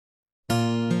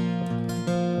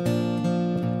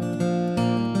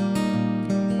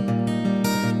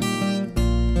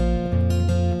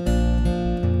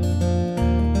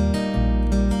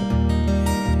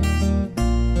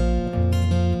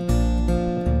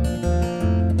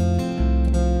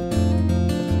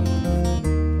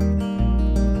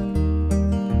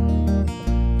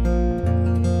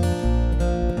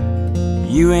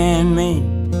you and me,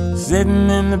 sitting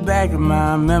in the back of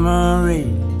my memory,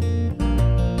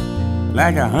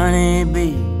 like a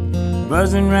honeybee,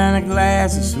 buzzing round a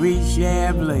glass of sweet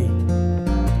Chablis.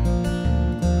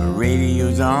 The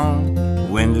radio's on, the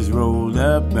windows rolled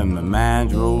up and my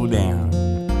mind's rolled down.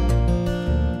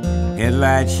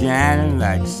 Headlights shining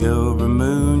like silver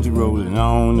moons rolling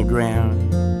on the ground.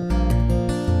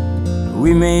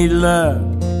 We made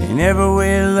love in every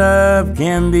way love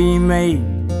can be made,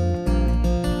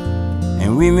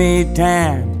 and we made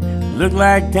time look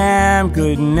like time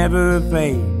could never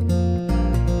fade.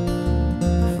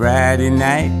 Friday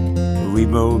night, we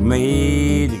both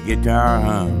made the guitar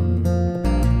hum.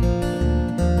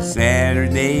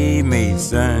 Saturday made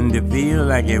Sunday feel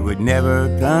like it would never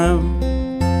come.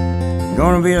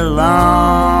 Gonna be a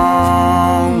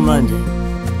long Monday,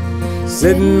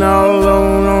 sitting all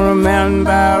alone on a mountain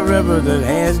by a river that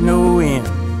has no end.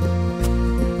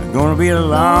 Gonna be a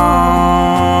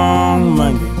long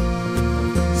Monday,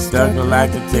 stuck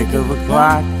like the tick of a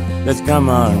clock that's come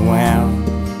unwound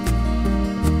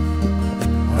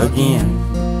again.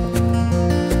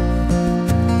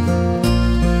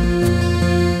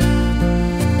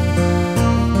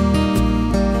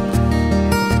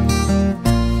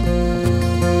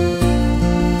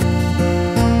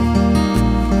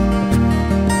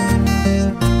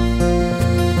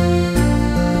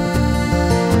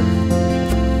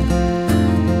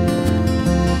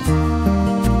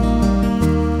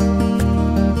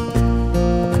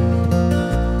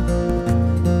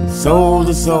 Soul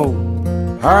to soul,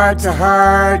 heart to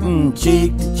heart, and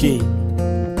cheek to cheek.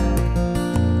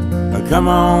 Oh, come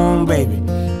on, baby,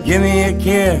 give me a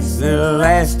kiss that'll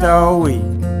last all week.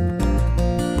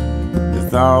 The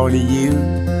thought of you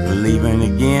leaving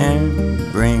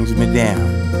again brings me down.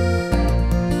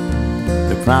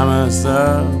 The promise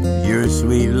of your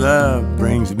sweet love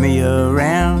brings me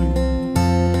around.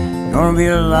 Gonna be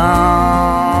a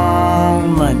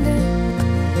long Monday,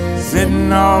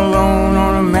 sitting all alone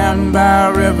on a mountain by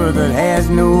a river that has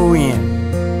no end.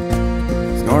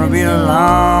 It's gonna be a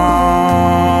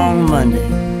long Monday,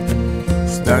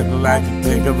 stuck like the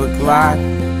tick of a clock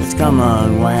that's come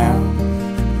unwound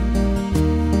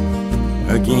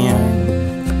again.